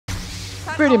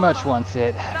Pretty much wants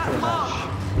it. Pretty much.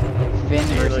 Finn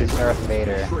versus Darth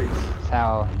Vader. That's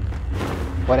how.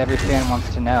 What every fan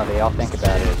wants to know. They all think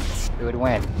about it. Who would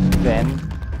win? Finn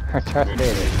or Darth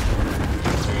Vader?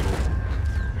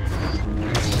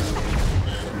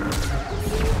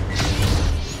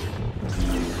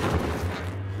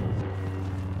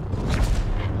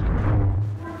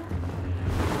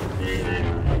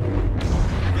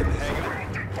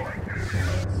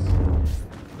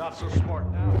 Not so smart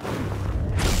now.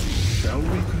 Shall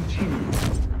we continue?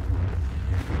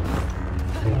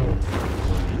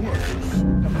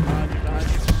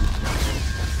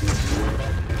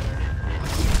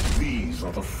 These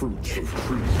are the fruits of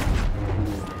truth.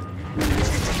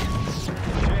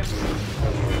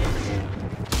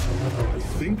 I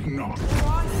think not.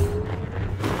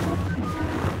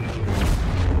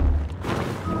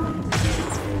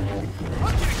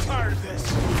 I'm getting tired of this.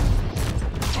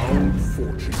 Our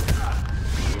fortune.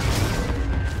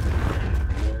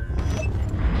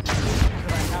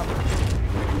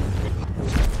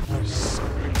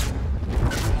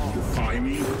 Defy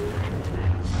me?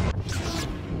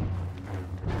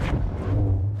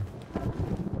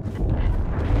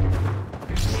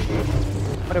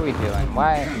 What are we doing?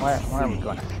 Why are we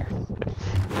going up here?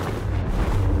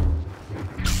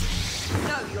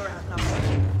 No, you're not.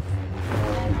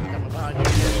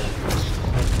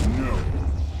 No.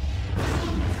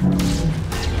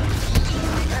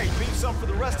 Hey, beat some for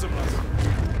the rest of us.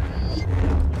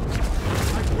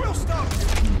 I will stop you.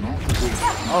 Not waste.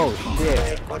 Oh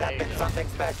shit. Could have been something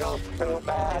special. Too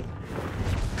bad.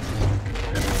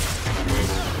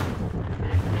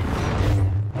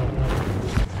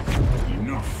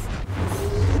 Enough.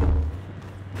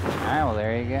 Alright, well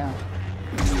there you go.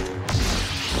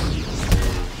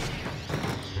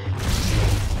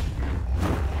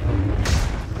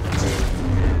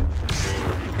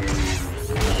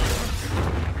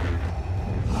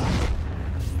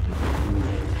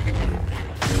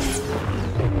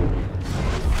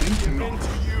 Think not.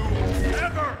 Into you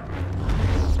ever.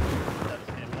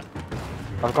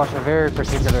 I've got a very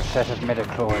particular set of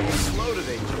midichlorians. Slow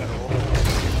today, General.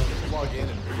 Plug in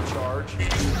and recharge.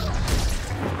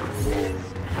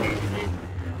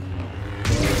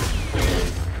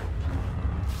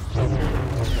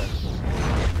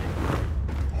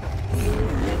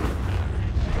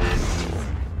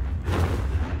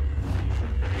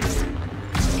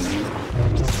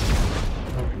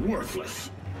 Worthless.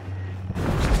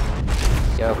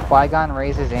 Yo, Qui-Gon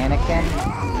raises Anakin,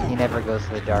 he never goes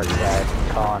to the dark side. I'm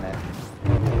calling it.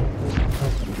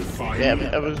 Defy Yeah, me.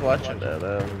 I was watching that,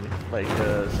 like,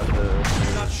 some of the,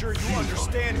 I'm not sure you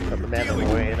understand who from the you're dealing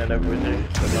with. Mandalorian and everything,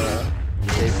 from,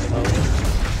 Dave Filoni.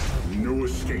 No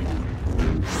escape.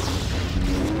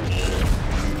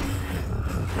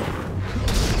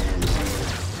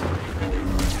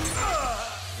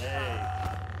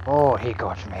 Oh, he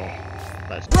got me.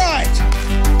 Right!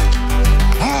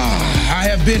 Ah, I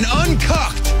have been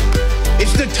uncucked!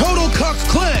 It's the Total Cuck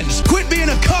Cleanse! Quit being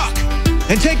a cuck!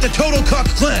 And take the Total Cuck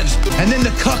Cleanse! And then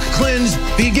the Cuck Cleanse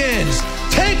begins!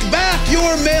 Take back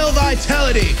your male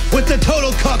vitality with the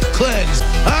Total Cuck Cleanse!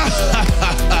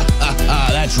 Ah,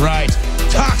 that's right!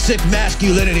 Toxic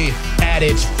masculinity at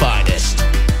its finest!